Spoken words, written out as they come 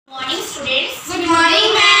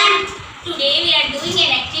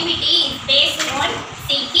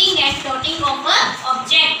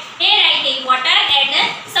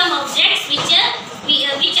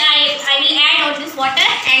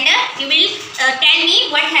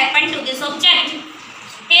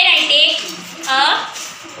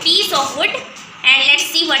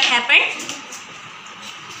see what happened.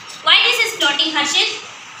 Why this is floating, Harshit?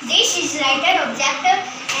 This is lighter object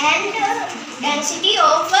and density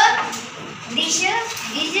of this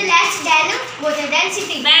is less than water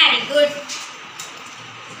density. Very good.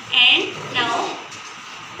 And now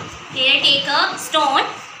here take a stone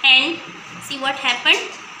and see what happened.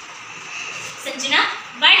 Sanjana,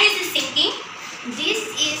 why this is sinking? This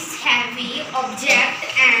is heavy object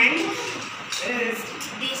and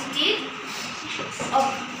density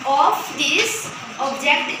of this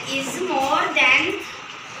object is more than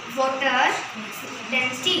water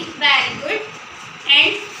density. Very good.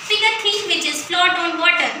 And pick a thing which is float on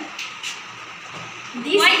water.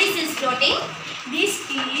 Why this is floating? This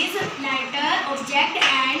is lighter object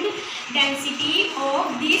and density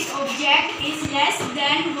of this object is less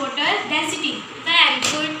than water density. Very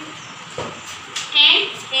good. And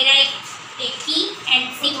here I take key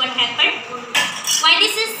and see what happened. Why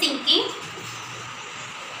this is sinking?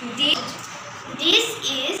 This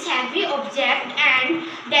is heavy object and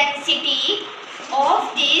density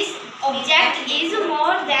of this object is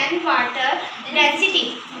more than water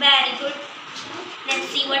density. Very good. Let's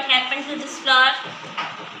see what happened to this flower.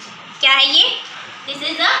 क्या है ये? This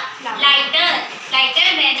is a lighter than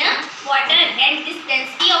water, and this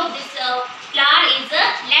density of this flower is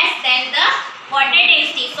less than the water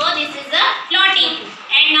density. So this is a floating.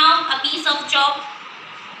 And now a piece of chalk.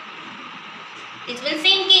 This will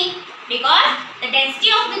sinking because the density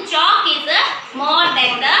of the chalk